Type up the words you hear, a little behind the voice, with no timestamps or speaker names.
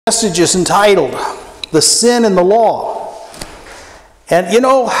Message is entitled, The Sin and the Law. And you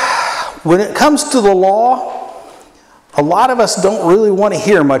know, when it comes to the law, a lot of us don't really want to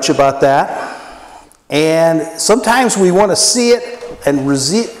hear much about that. And sometimes we want to see it and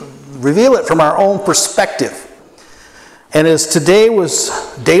reveal it from our own perspective. And as today was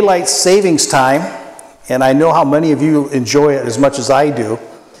daylight savings time, and I know how many of you enjoy it as much as I do,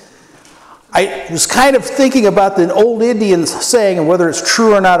 I was kind of thinking about the old Indian saying, and whether it's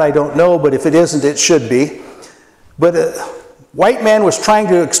true or not, I don't know, but if it isn't, it should be. But a white man was trying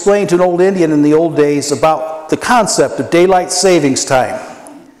to explain to an old Indian in the old days about the concept of daylight savings time.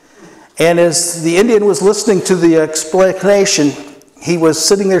 And as the Indian was listening to the explanation, he was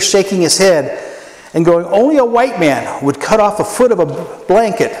sitting there shaking his head and going, only a white man would cut off a foot of a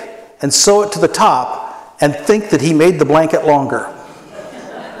blanket and sew it to the top and think that he made the blanket longer.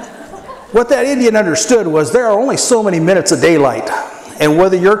 What that Indian understood was there are only so many minutes of daylight, and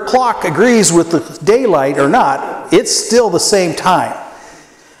whether your clock agrees with the daylight or not, it's still the same time.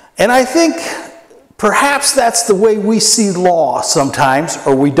 And I think perhaps that's the way we see law sometimes,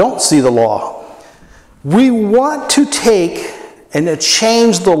 or we don't see the law. We want to take and to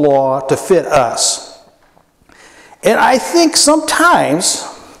change the law to fit us. And I think sometimes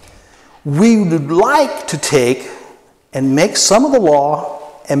we would like to take and make some of the law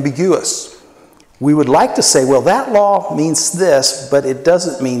ambiguous. We would like to say, well, that law means this, but it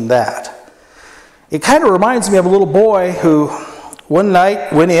doesn't mean that. It kind of reminds me of a little boy who one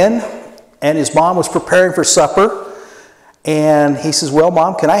night went in and his mom was preparing for supper, and he says, well,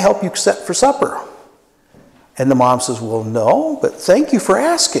 Mom, can I help you set for supper? And the mom says, well, no, but thank you for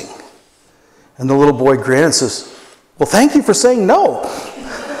asking. And the little boy grins and says, well, thank you for saying no.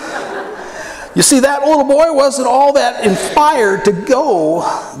 You see, that little boy wasn't all that inspired to go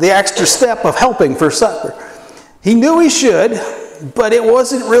the extra step of helping for supper. He knew he should, but it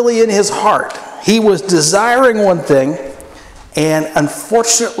wasn't really in his heart. He was desiring one thing, and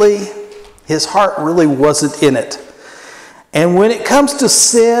unfortunately, his heart really wasn't in it. And when it comes to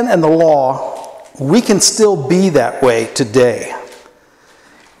sin and the law, we can still be that way today.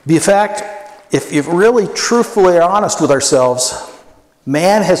 In fact, if you really truthfully are honest with ourselves,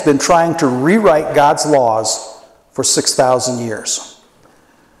 man has been trying to rewrite God's laws for 6,000 years.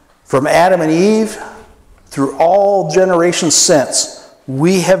 From Adam and Eve, through all generations since,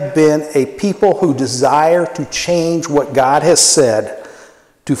 we have been a people who desire to change what God has said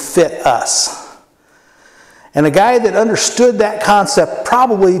to fit us. And a guy that understood that concept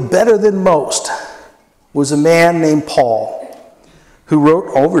probably better than most was a man named Paul, who wrote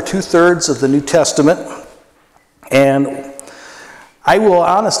over 2/3 of the New Testament. And I will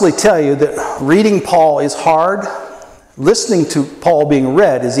honestly tell you that reading Paul is hard. Listening to Paul being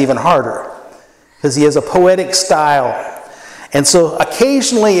read is even harder because he has a poetic style. And so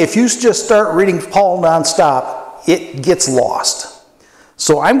occasionally, if you just start reading Paul nonstop, it gets lost.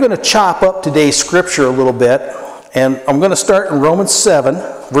 So I'm going to chop up today's scripture a little bit, and I'm going to start in Romans 7,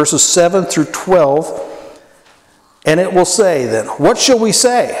 verses 7 through 12. And it will say then, what shall we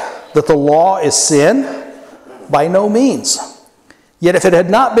say? That the law is sin? By no means. Yet if it had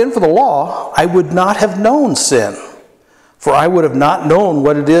not been for the law, I would not have known sin. For I would have not known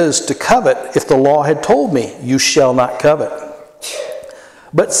what it is to covet if the law had told me, you shall not covet.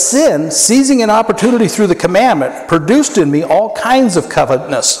 But sin, seizing an opportunity through the commandment, produced in me all kinds of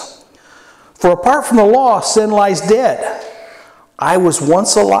covetousness. For apart from the law, sin lies dead. I was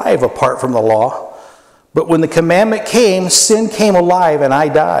once alive apart from the law, but when the commandment came, sin came alive and I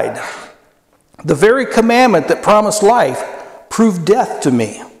died. The very commandment that promised life proved death to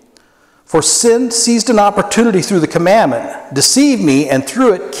me. For sin seized an opportunity through the commandment, deceived me, and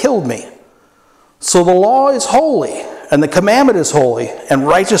through it killed me. So the law is holy, and the commandment is holy, and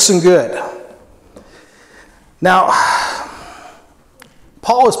righteous and good. Now,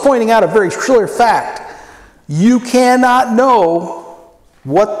 Paul is pointing out a very clear fact. You cannot know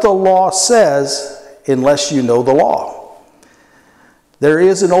what the law says unless you know the law. There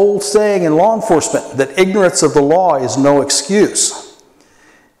is an old saying in law enforcement that ignorance of the law is no excuse.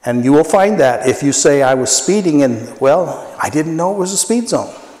 And you will find that if you say, I was speeding and, well, I didn't know it was a speed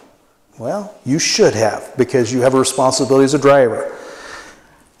zone. Well, you should have, because you have a responsibility as a driver.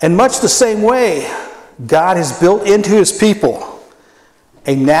 And much the same way, God has built into his people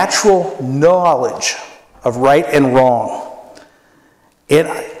a natural knowledge of right and wrong. And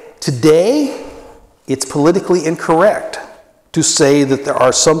today, it's politically incorrect to say that there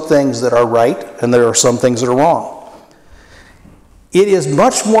are some things that are right and there are some things that are wrong. It is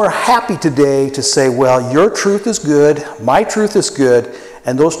much more happy today to say, well, your truth is good, my truth is good,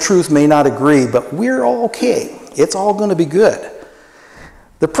 and those truths may not agree, but we're all okay. It's all going to be good.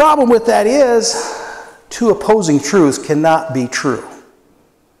 The problem with that is two opposing truths cannot be true.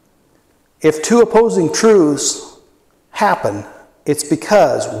 If two opposing truths happen, it's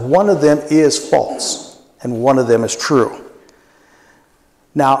because one of them is false and one of them is true.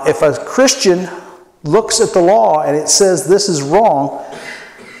 Now, if a Christian looks at the law and it says this is wrong,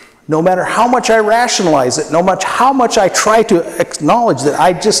 no matter how much I rationalize it, no matter how much I try to acknowledge that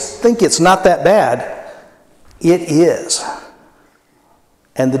I just think it's not that bad, it is.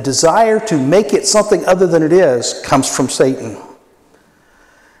 And the desire to make it something other than it is comes from Satan.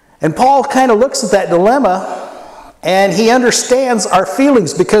 And Paul kind of looks at that dilemma and he understands our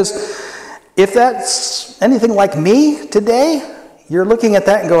feelings, because if that's anything like me today, you're looking at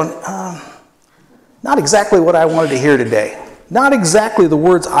that and going, not exactly what I wanted to hear today. Not exactly the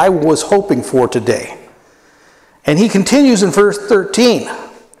words I was hoping for today. And he continues in verse 13.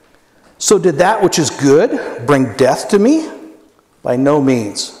 So did that which is good bring death to me? By no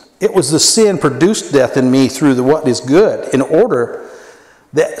means. It was the sin produced death in me through what is good, in order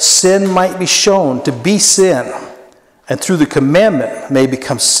that sin might be shown to be sin, and through the commandment may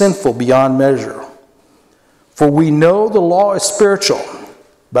become sinful beyond measure. For we know the law is spiritual,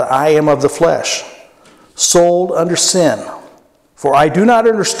 but I am of the flesh, sold under sin. For I do not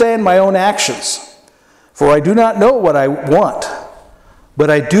understand my own actions, for I do not know what I want, but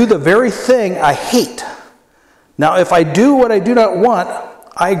I do the very thing I hate. Now if I do what I do not want,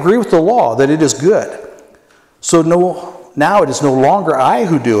 I agree with the law that it is good. So now it is no longer I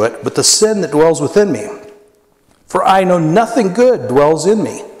who do it, but the sin that dwells within me. For I know nothing good dwells in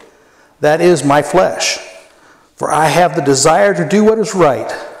me, that is my flesh. For I have the desire to do what is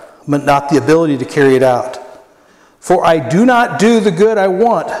right, but not the ability to carry it out. For I do not do the good I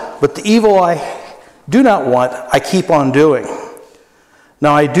want, but the evil I do not want, I keep on doing.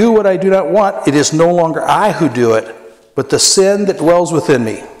 Now I do what I do not want. It is no longer I who do it, but the sin that dwells within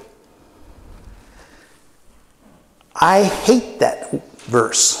me. I hate that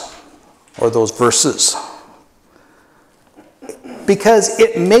verse, or those verses, because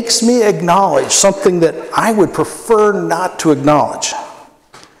it makes me acknowledge something that I would prefer not to acknowledge.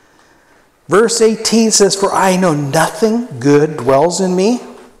 Verse 18 says, for I know nothing good dwells in me,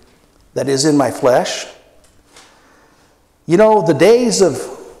 that is in my flesh. You know, the days of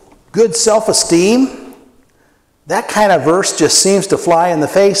good self-esteem, that kind of verse just seems to fly in the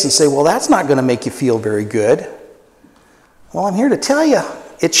face and say, well, that's not going to make you feel very good. Well, I'm here to tell you,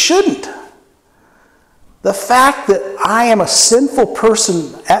 it shouldn't. The fact that I am a sinful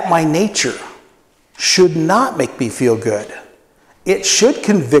person at my nature should not make me feel good. It should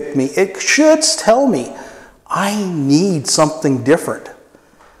convict me. It should tell me I need something different.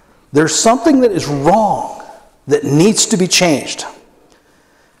 There's something that is wrong that needs to be changed.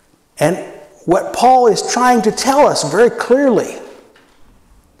 And what Paul is trying to tell us very clearly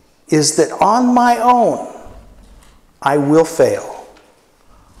is that on my own, I will fail.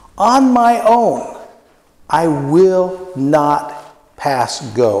 On my own, I will not pass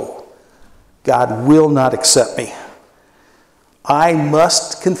go. God will not accept me. I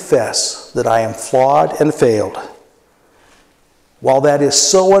must confess that I am flawed and failed. While that is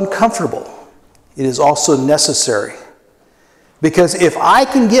so uncomfortable, it is also necessary. Because if I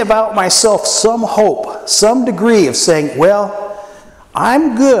can give out myself some hope, some degree of saying, well,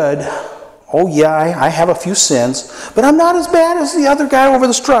 I'm good. Oh yeah, I have a few sins, but I'm not as bad as the other guy over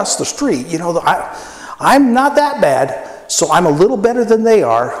the street. You know, I'm not that bad, so I'm a little better than they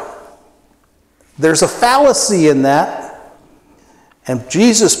are. There's a fallacy in that. And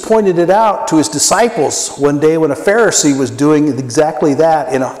Jesus pointed it out to his disciples one day when a Pharisee was doing exactly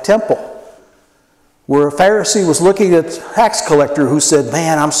that in a temple, where a Pharisee was looking at a tax collector who said,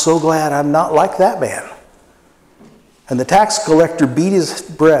 man, I'm so glad I'm not like that man. And the tax collector beat his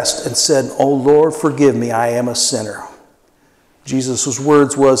breast and said, oh Lord, forgive me, I am a sinner. Jesus'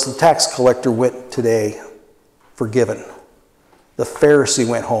 words was, the tax collector went today forgiven. The Pharisee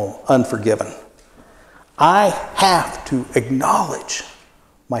went home unforgiven. I have to acknowledge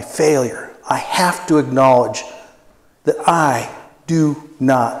my failure. I have to acknowledge that I do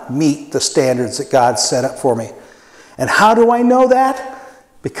not meet the standards that God set up for me. And how do I know that?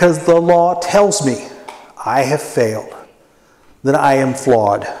 Because the law tells me I have failed, that I am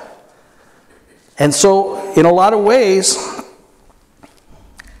flawed. And so, in a lot of ways,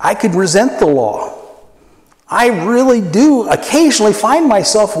 I could resent the law. I really do occasionally find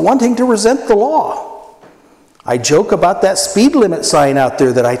myself wanting to resent the law. I joke about that speed limit sign out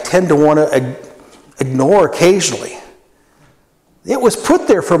there that I tend to want to ignore occasionally. It was put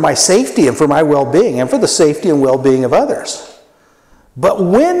there for my safety and for my well-being and for the safety and well-being of others. But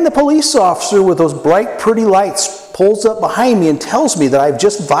when the police officer with those bright, pretty lights pulls up behind me and tells me that I've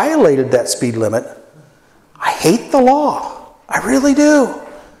just violated that speed limit, I hate the law. I really do.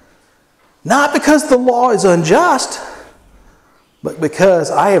 Not because the law is unjust, but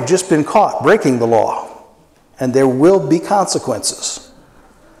because I have just been caught breaking the law, and there will be consequences.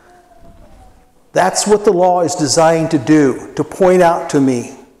 That's what the law is designed to do, to point out to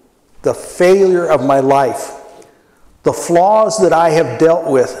me the failure of my life, the flaws that I have dealt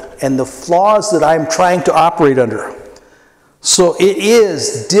with, and the flaws that I'm trying to operate under. So it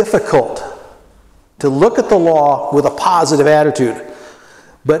is difficult to look at the law with a positive attitude.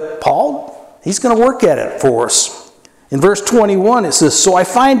 But Paul, he's going to work at it for us. In verse 21, it says, "So I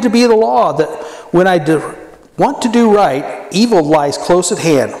find to be the law that when I want to do right, evil lies close at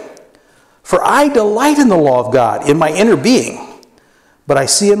hand. For I delight in the law of God, in my inner being. But I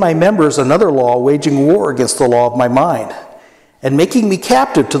see in my members another law waging war against the law of my mind, and making me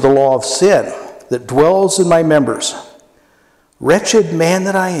captive to the law of sin that dwells in my members. Wretched man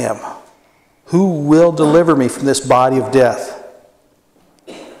that I am, who will deliver me from this body of death?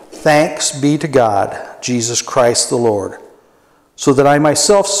 Thanks be to God, Jesus Christ the Lord, so that I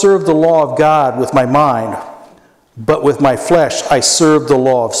myself serve the law of God with my mind, but with my flesh I serve the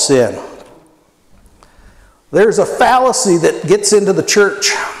law of sin." There's a fallacy that gets into the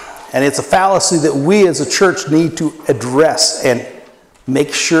church, and it's a fallacy that we as a church need to address and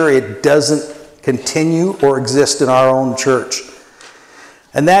make sure it doesn't continue or exist in our own church.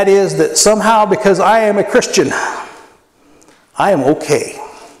 And that is that somehow, because I am a Christian, I am okay.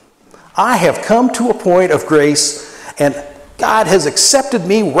 I have come to a point of grace, and God has accepted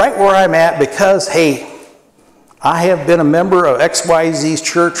me right where I'm at because, hey, I have been a member of XYZ's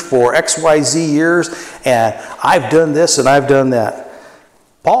church for XYZ years, and I've done this and I've done that.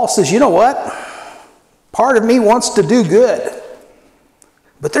 Paul says, you know what? Part of me wants to do good,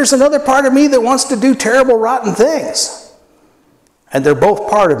 but there's another part of me that wants to do terrible, rotten things. And they're both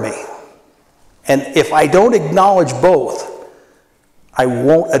part of me. And if I don't acknowledge both, I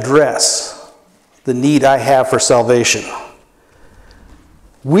won't address the need I have for salvation.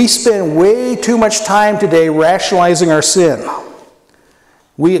 We spend way too much time today rationalizing our sin.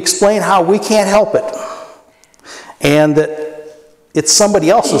 We explain how we can't help it, and that it's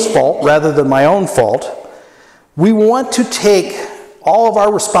somebody else's fault rather than my own fault. We want to take all of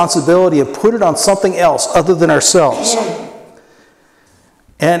our responsibility and put it on something else other than ourselves.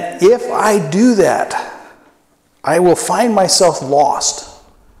 And if I do that, I will find myself lost.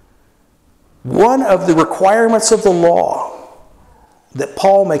 One of the requirements of the law that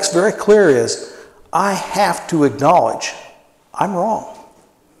Paul makes very clear is, I have to acknowledge I'm wrong.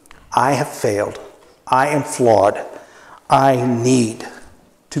 I have failed. I am flawed. I need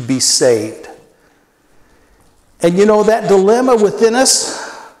to be saved. And you know, that dilemma within us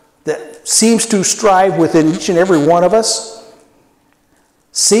that seems to strive within each and every one of us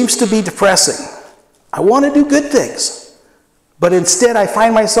seems to be depressing. I want to do good things, but instead I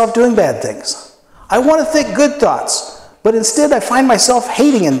find myself doing bad things. I want to think good thoughts, but instead I find myself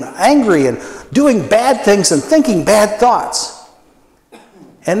hating and angry and doing bad things and thinking bad thoughts.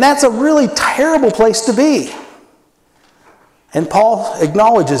 And that's a really terrible place to be. And Paul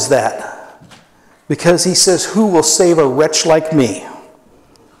acknowledges that because he says, who will save a wretch like me?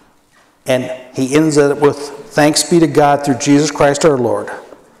 And he ends it with, thanks be to God through Jesus Christ our Lord,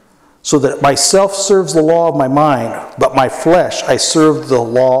 so that myself serves the law of my mind, but my flesh I serve the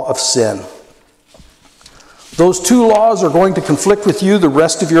law of sin. Those two laws are going to conflict with you the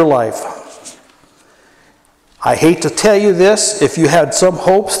rest of your life. I hate to tell you this, if you had some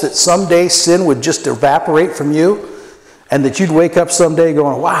hopes that someday sin would just evaporate from you, and that you'd wake up someday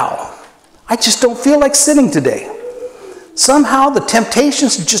going, wow, I just don't feel like sinning today. Somehow the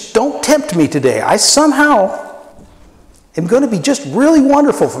temptations just don't tempt me today. I somehow am going to be just really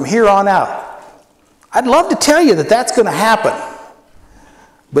wonderful from here on out. I'd love to tell you that that's going to happen.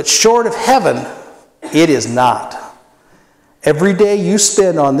 But short of heaven, it is not. Every day you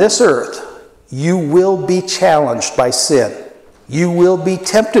spend on this earth, you will be challenged by sin. You will be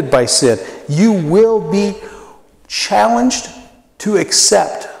tempted by sin. You will be challenged to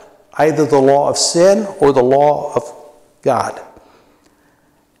accept either the law of sin or the law of God.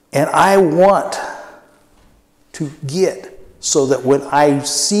 And I want to get so that when I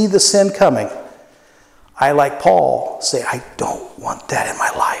see the sin coming, I, like Paul, say, I don't want that in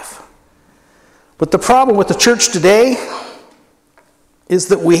my life. But the problem with the church today is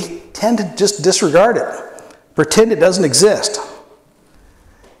that we tend to just disregard it, pretend it doesn't exist.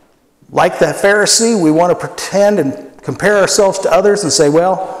 Like that Pharisee, we want to pretend and compare ourselves to others and say,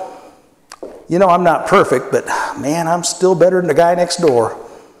 well, you know, I'm not perfect, but man, I'm still better than the guy next door.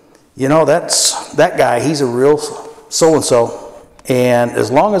 You know, that guy, he's a real so-and-so, and as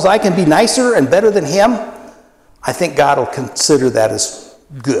long as I can be nicer and better than him, I think God will consider that as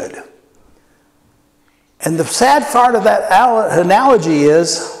good. And the sad part of that analogy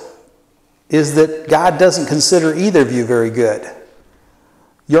is that God doesn't consider either of you very good.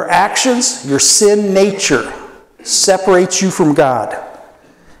 Your actions, your sin nature, separates you from God.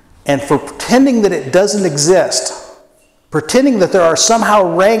 And for pretending that it doesn't exist, pretending that there are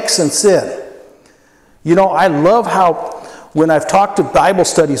somehow ranks in sin. You know, I love how when I've talked to Bible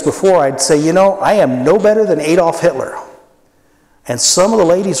studies before, I'd say, you know, I am no better than Adolf Hitler. And some of the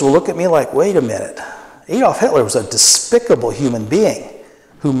ladies will look at me like, wait a minute. Adolf Hitler was a despicable human being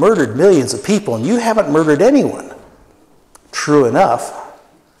who murdered millions of people, and you haven't murdered anyone. True enough.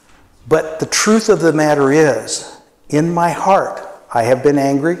 But the truth of the matter is, in my heart, I have been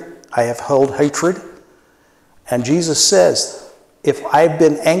angry. I have held hatred. And Jesus says, if I've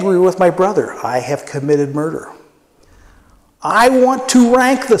been angry with my brother, I have committed murder. I want to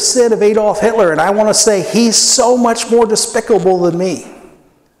rank the sin of Adolf Hitler, and I want to say he's so much more despicable than me.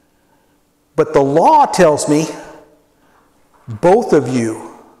 But the law tells me both of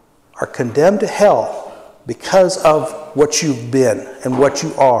you are condemned to hell because of what you've been and what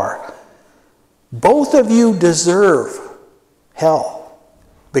you are. Both of you deserve hell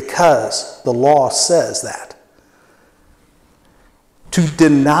because the law says that. To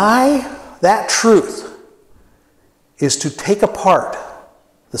deny that truth is to take apart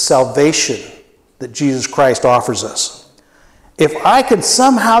the salvation that Jesus Christ offers us. If I can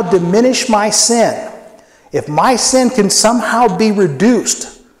somehow diminish my sin, if my sin can somehow be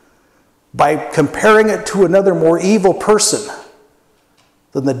reduced by comparing it to another more evil person,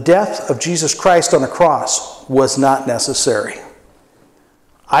 then the death of Jesus Christ on the cross was not necessary.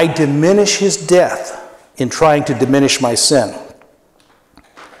 I diminish his death in trying to diminish my sin.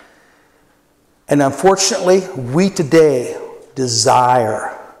 And unfortunately, we today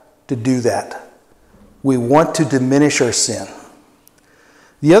desire to do that. We want to diminish our sin.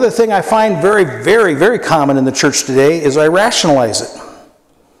 The other thing I find very, very, very common in the church today is I rationalize it.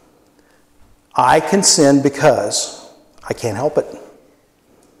 I can sin because I can't help it.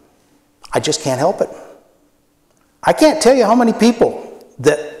 I just can't help it. I can't tell you how many people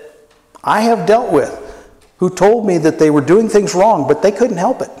that I have dealt with who told me that they were doing things wrong, but they couldn't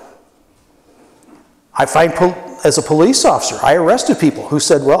help it. I find as a police officer, I arrested people who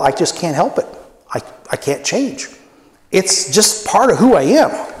said, well, I just can't help it. I can't change. It's just part of who I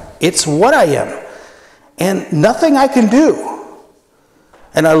am. It's what I am. And nothing I can do.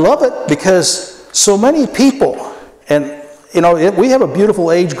 And I love it because so many people, and you know, we have a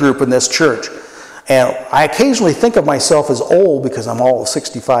beautiful age group in this church. And I occasionally think of myself as old because I'm all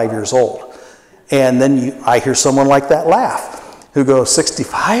 65 years old. And then I hear someone like that laugh, who goes,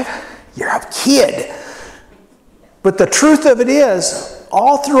 65? You're a kid. But the truth of it is,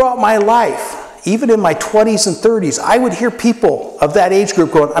 all throughout my life, even in my 20s and 30s, I would hear people of that age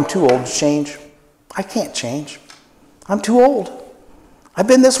group going, I'm too old to change. I can't change. I'm too old. I've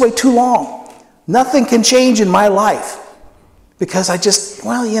been this way too long. Nothing can change in my life because I just,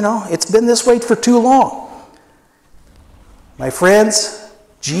 well, you know, it's been this way for too long. My friends,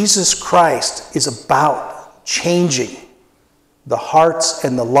 Jesus Christ is about changing the hearts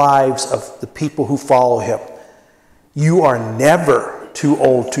and the lives of the people who follow him. You are never too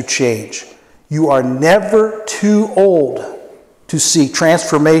old to change. You are never too old to see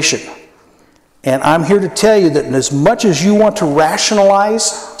transformation. And I'm here to tell you that as much as you want to rationalize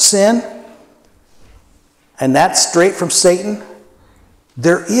sin, and that's straight from Satan,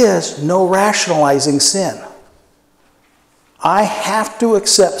 there is no rationalizing sin. I have to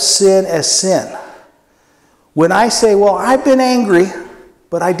accept sin as sin. When I say, well, I've been angry,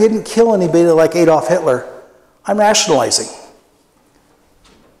 but I didn't kill anybody like Adolf Hitler, I'm rationalizing.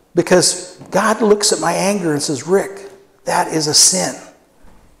 Because God looks at my anger and says, Rick, that is a sin.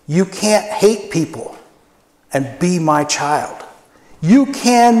 You can't hate people and be my child. You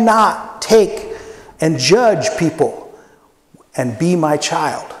cannot take and judge people and be my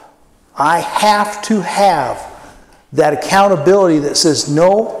child. I have to have that accountability that says,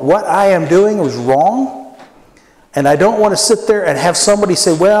 no, what I am doing was wrong. And I don't want to sit there and have somebody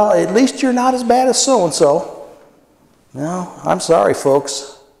say, well, at least you're not as bad as so-and-so. No, I'm sorry,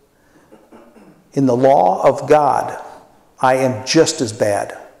 folks. In the law of God, I am just as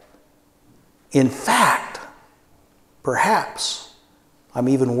bad. In fact, perhaps, I'm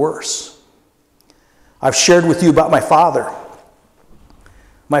even worse. I've shared with you about my father.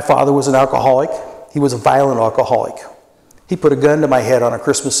 My father was an alcoholic. He was a violent alcoholic. He put a gun to my head on a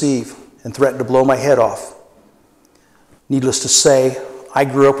Christmas Eve and threatened to blow my head off. Needless to say, I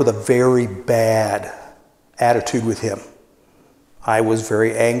grew up with a very bad attitude with him. I was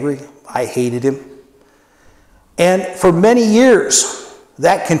very angry. I hated him. And for many years,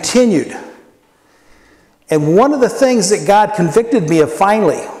 that continued. And one of the things that God convicted me of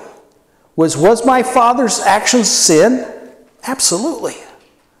finally was my father's actions sin? Absolutely.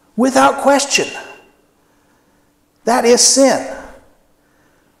 Without question. That is sin.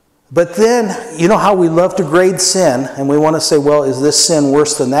 But then, you know how we love to grade sin, and we want to say, well, is this sin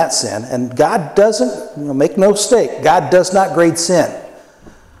worse than that sin? And God doesn't, make no mistake, God does not grade sin.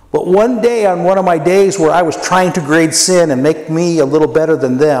 But one day, on one of my days where I was trying to grade sin and make me a little better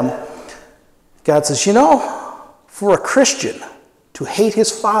than them, God says, for a Christian to hate his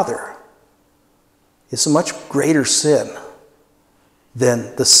father is a much greater sin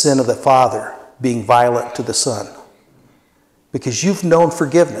than the sin of the father being violent to the son. Because you've known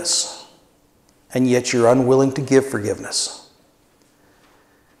forgiveness, and yet you're unwilling to give forgiveness.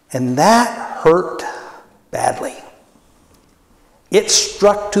 And that hurt badly. It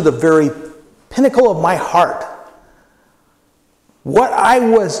struck to the very pinnacle of my heart. What I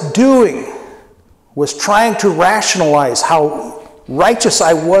was doing was trying to rationalize how righteous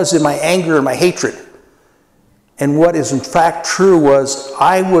I was in my anger and my hatred. And what is in fact true was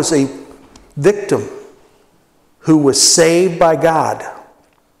I was a victim who was saved by God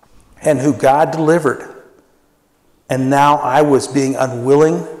and who God delivered. And now I was being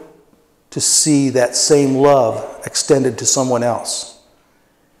unwilling to see that same love extended to someone else.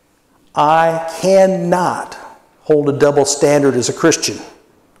 I cannot hold a double standard as a Christian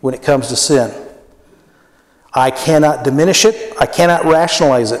when it comes to sin. I cannot diminish it. I cannot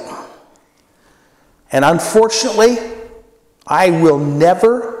rationalize it. And unfortunately, I will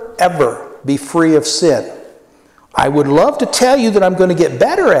never, ever be free of sin. I would love to tell you that I'm going to get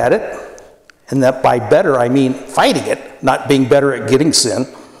better at it, and that by better I mean fighting it, not being better at getting sin.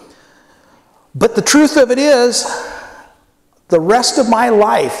 But the truth of it is, the rest of my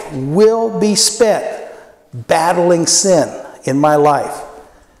life will be spent battling sin in my life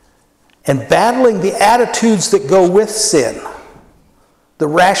and battling the attitudes that go with sin, the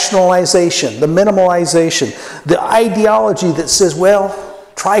rationalization, the minimalization, the ideology that says, well,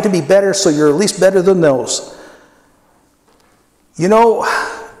 try to be better so you're at least better than those.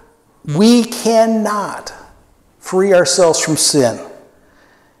 We cannot free ourselves from sin.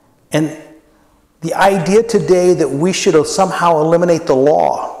 And the idea today that we should somehow eliminate the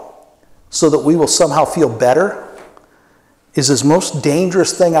law so that we will somehow feel better is the most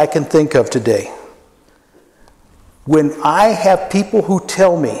dangerous thing I can think of today. When I have people who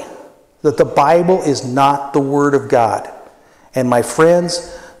tell me that the Bible is not the Word of God, and my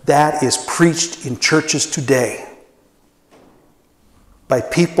friends, that is preached in churches today by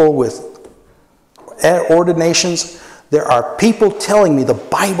people with ordinations. There are people telling me the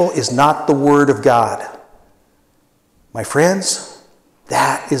Bible is not the Word of God. My friends,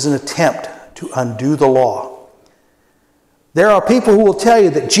 that is an attempt to undo the law. There are people who will tell you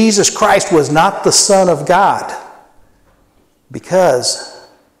that Jesus Christ was not the Son of God, because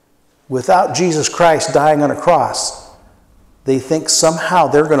without Jesus Christ dying on a cross, they think somehow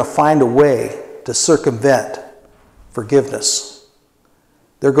they're going to find a way to circumvent forgiveness.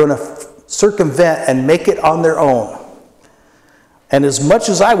 They're going to circumvent and make it on their own. And as much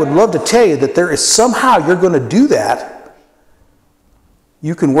as I would love to tell you that there is somehow you're going to do that,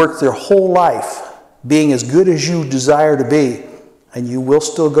 you can work their whole life being as good as you desire to be, and you will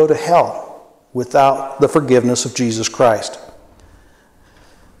still go to hell without the forgiveness of Jesus Christ.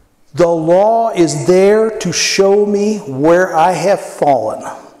 The law is there to show me where I have fallen.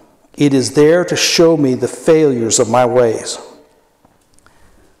 It is there to show me the failures of my ways.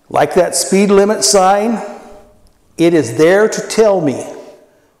 Like that speed limit sign, it is there to tell me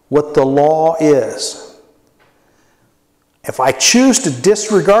what the law is. If I choose to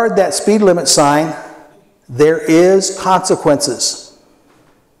disregard that speed limit sign, there is consequences.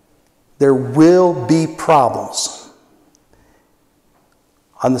 There will be problems.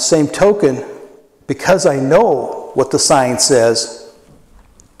 On the same token, because I know what the sign says,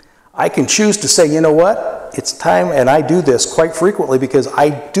 I can choose to say, you know what? It's time, and I do this quite frequently because I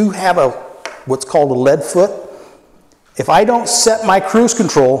do have what's called a lead foot. If I don't set my cruise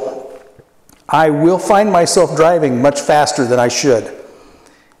control, I will find myself driving much faster than I should.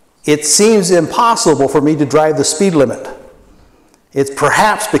 It seems impossible for me to drive the speed limit. It's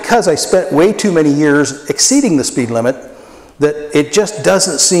perhaps because I spent way too many years exceeding the speed limit that it just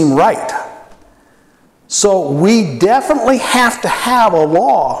doesn't seem right. So we definitely have to have a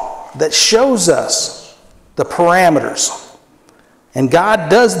law that shows us the parameters. And God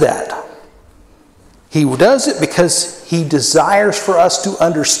does that. He does it because He desires for us to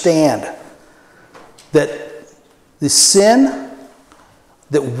understand that The sin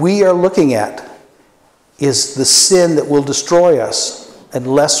that we are looking at is the sin that will destroy us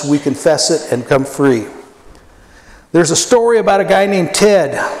unless we confess it and come free. There's a story about a guy named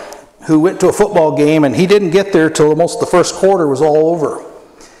Ted who went to a football game, and he didn't get there till almost the first quarter was all over.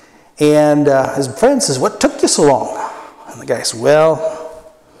 And his friend says, "What took you so long?" And the guy says, "Well,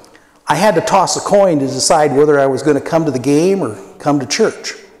 I had to toss a coin to decide whether I was going to come to the game or come to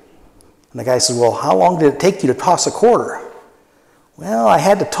church." And the guy says, "Well, how long did it take you to toss a quarter?" "Well, I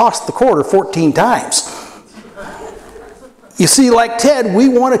had to toss the quarter 14 times. You see, like Ted, we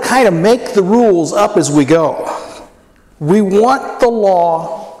want to kind of make the rules up as we go. We want the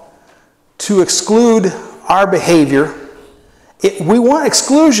law to exclude our behavior. We want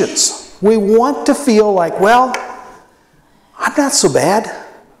exclusions. We want to feel like, well, I'm not so bad.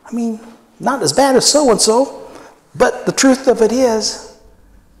 I mean, not as bad as so-and-so. But the truth of it is,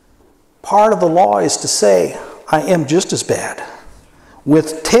 part of the law is to say, I am just as bad.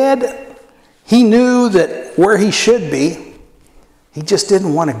 With Ted, he knew that where he should be, he just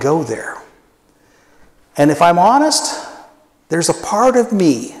didn't want to go there. And if I'm honest, there's a part of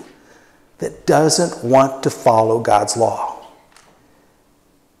me that doesn't want to follow God's law.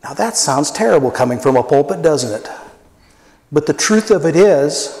 Now that sounds terrible coming from a pulpit, doesn't it? But the truth of it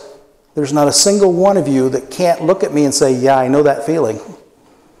is, there's not a single one of you that can't look at me and say, yeah, I know that feeling.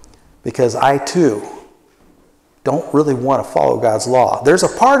 Because I too don't really want to follow God's law. There's a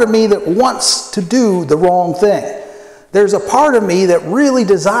part of me that wants to do the wrong thing. There's a part of me that really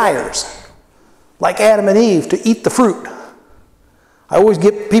desires, like Adam and Eve, to eat the fruit. I always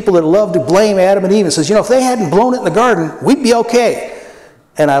get people that love to blame Adam and Eve and says, you know, if they hadn't blown it in the garden, we'd be okay.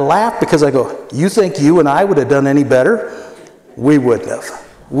 And I laugh because I go, you think you and I would have done any better? We wouldn't have.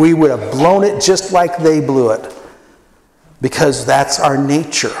 We would have blown it just like they blew it. Because that's our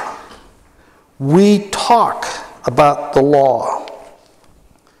nature. We talk about the law.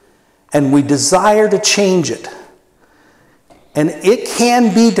 And we desire to change it. And it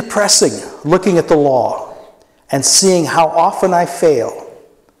can be depressing looking at the law and seeing how often I fail.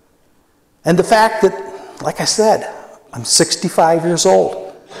 And the fact that, like I said, I'm 65 years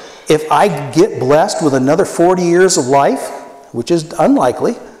old. If I get blessed with another 40 years of life, which is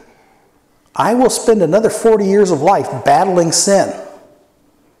unlikely, I will spend another 40 years of life battling sin.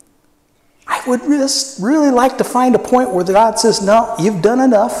 I would just really like to find a point where God says, no, you've done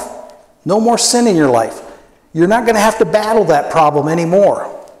enough. No more sin in your life. You're not going to have to battle that problem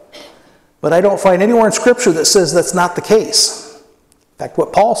anymore. But I don't find anywhere in Scripture that says that's not the case. In fact,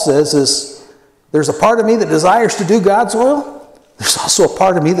 what Paul says is, there's a part of me that desires to do God's will. There's also a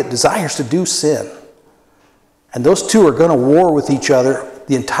part of me that desires to do sin. And those two are going to war with each other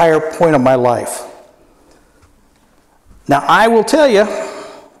the entire point of my life. Now, I will tell you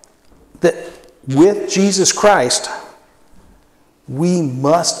that with Jesus Christ, we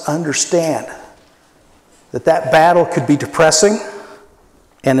must understand that that battle could be depressing.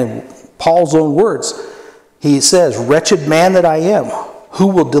 And in Paul's own words, he says, wretched man that I am, who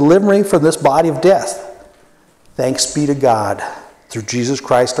will deliver me from this body of death? Thanks be to God through Jesus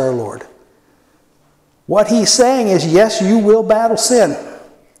Christ our Lord. What he's saying is, yes, you will battle sin,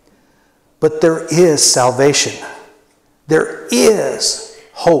 but there is salvation. There is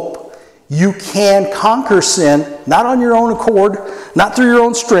hope. You can conquer sin, not on your own accord, not through your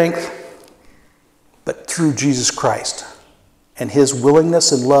own strength, but through Jesus Christ and his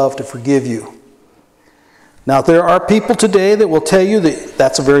willingness and love to forgive you. Now, there are people today that will tell you that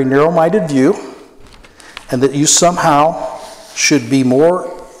that's a very narrow-minded view and that you somehow should be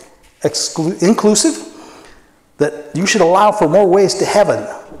more inclusive, that you should allow for more ways to heaven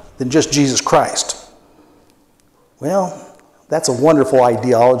than just Jesus Christ. Well, that's a wonderful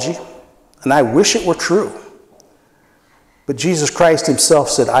ideology, and I wish it were true. But Jesus Christ himself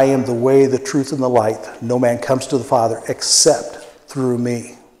said, I am the way, the truth, and the light. No man comes to the Father except through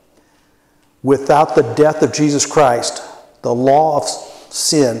me. Without the death of Jesus Christ, the law of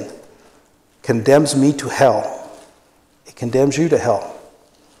sin condemns me to hell. It condemns you to hell.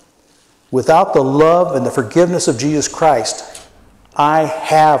 Without the love and the forgiveness of Jesus Christ, I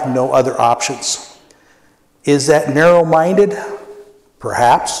have no other options. Is that narrow-minded?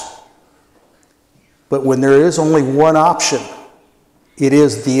 Perhaps. But when there is only one option, it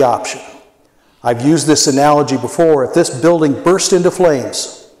is the option. I've used this analogy before. If this building burst into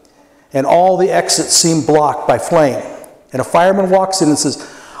flames and all the exits seem blocked by flame, and a fireman walks in and says,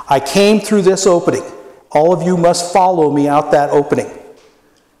 I came through this opening. All of you must follow me out that opening.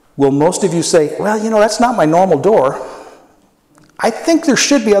 Will most of you say, well, you know, that's not my normal door. I think there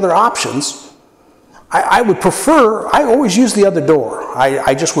should be other options. I always use the other door.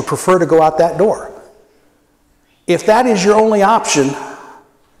 I just would prefer to go out that door. If that is your only option,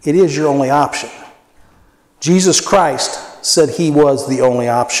 it is your only option. Jesus Christ said he was the only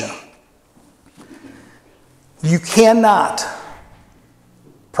option. You cannot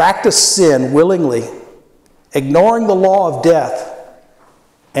practice sin willingly, ignoring the law of death,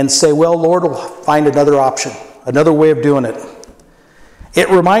 and say, well, Lord will find another option, another way of doing it. It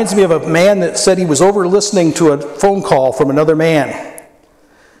reminds me of a man that said he was over listening to a phone call from another man.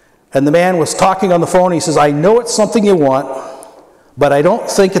 And the man was talking on the phone. He says, I know it's something you want, but I don't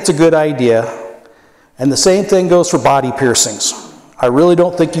think it's a good idea. And the same thing goes for body piercings. I really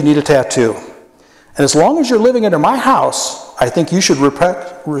don't think you need a tattoo. And as long as you're living under my house, I think you should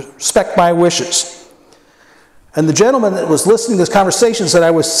respect my wishes. And the gentleman that was listening to this conversation said,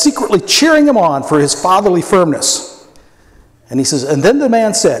 I was secretly cheering him on for his fatherly firmness. And he says, and then the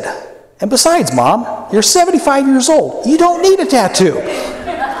man said, and besides, Mom, you're 75 years old. You don't need a tattoo.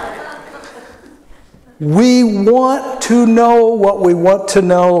 We want to know what we want to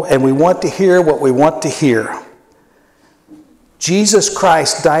know, and we want to hear what we want to hear. Jesus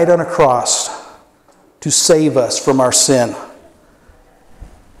Christ died on a cross to save us from our sin.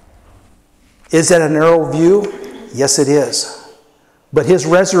 Is that a narrow view? Yes, it is. But his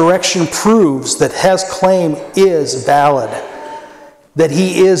resurrection proves that his claim is valid, that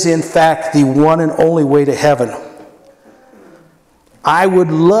he is, in fact, the one and only way to heaven. I would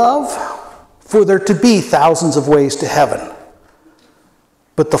love for there to be thousands of ways to heaven.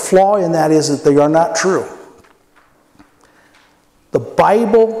 But the flaw in that is that they are not true. The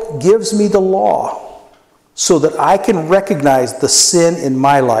Bible gives me the law so that I can recognize the sin in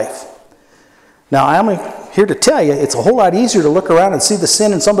my life. Now, I'm here to tell you, it's a whole lot easier to look around and see the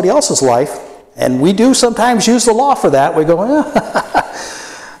sin in somebody else's life. And we do sometimes use the law for that. We go,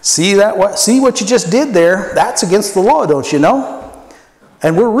 see what you just did there? That's against the law, don't you know?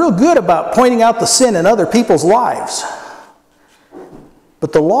 And we're real good about pointing out the sin in other people's lives.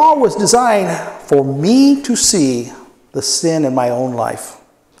 But the law was designed for me to see the sin in my own life,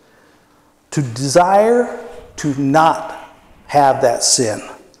 to desire to not have that sin,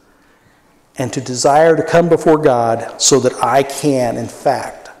 and to desire to come before God so that I can, in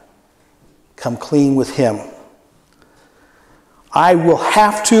fact, come clean with him. I will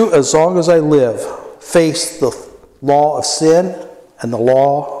have to, as long as I live, face the law of sin and the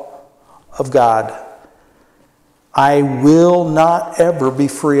law of God. I will not ever be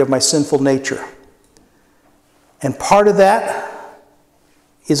free of my sinful nature. And part of that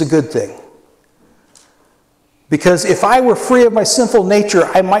is a good thing. Because if I were free of my sinful nature,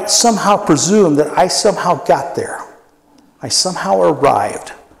 I might somehow presume that I somehow got there. I somehow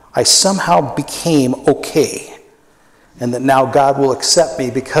arrived. I somehow became okay. And that now God will accept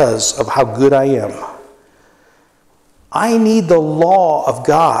me because of how good I am. I need the law of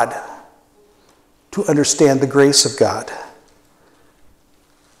God to understand the grace of God.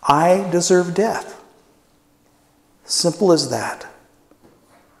 I deserve death. Simple as that.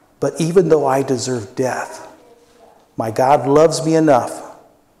 But even though I deserve death, my God loves me enough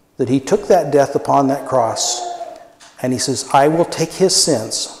that he took that death upon that cross, and he says, I will take his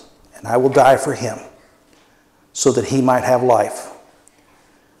sins and I will die for him so that he might have life.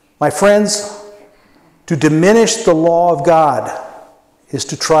 My friends, to diminish the law of God is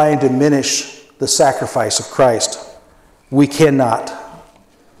to try and diminish the sacrifice of Christ. We cannot.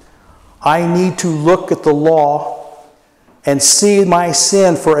 I need to look at the law and see my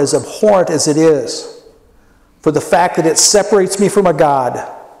sin for as abhorrent as it is, for the fact that it separates me from a God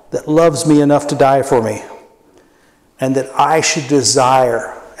that loves me enough to die for me, and that I should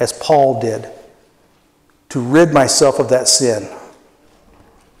desire, as Paul did, to rid myself of that sin.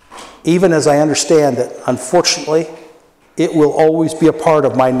 Even as I understand that, unfortunately, it will always be a part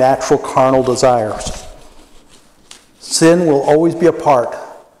of my natural carnal desires. Sin will always be a part.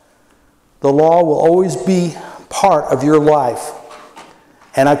 The law will always be part of your life.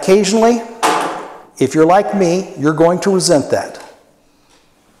 And occasionally, if you're like me, you're going to resent that.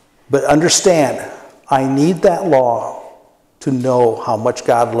 But understand, I need that law to know how much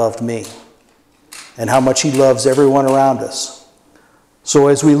God loved me and how much he loves everyone around us. So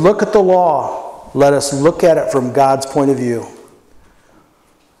as we look at the law, let us look at it from God's point of view.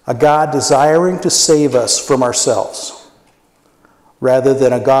 A God desiring to save us from ourselves, rather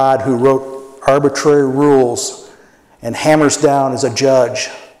than a God who wrote arbitrary rules and hammers down as a judge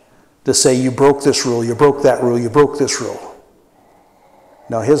to say, you broke this rule, you broke that rule, you broke this rule.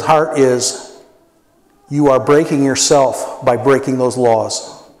 No, his heart is, you are breaking yourself by breaking those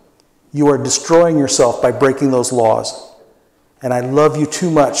laws. You are destroying yourself by breaking those laws. And I love you too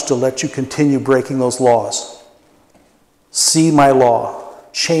much to let you continue breaking those laws. See my law.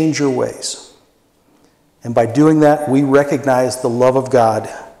 Change your ways. And by doing that, we recognize the love of God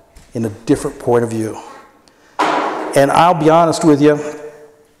in a different point of view. And I'll be honest with you,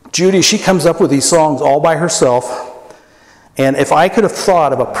 Judy, she comes up with these songs all by herself. And if I could have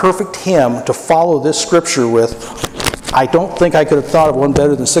thought of a perfect hymn to follow this scripture with, I don't think I could have thought of one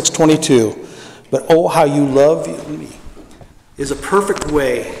better than 622. But oh, how you love me is a perfect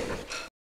way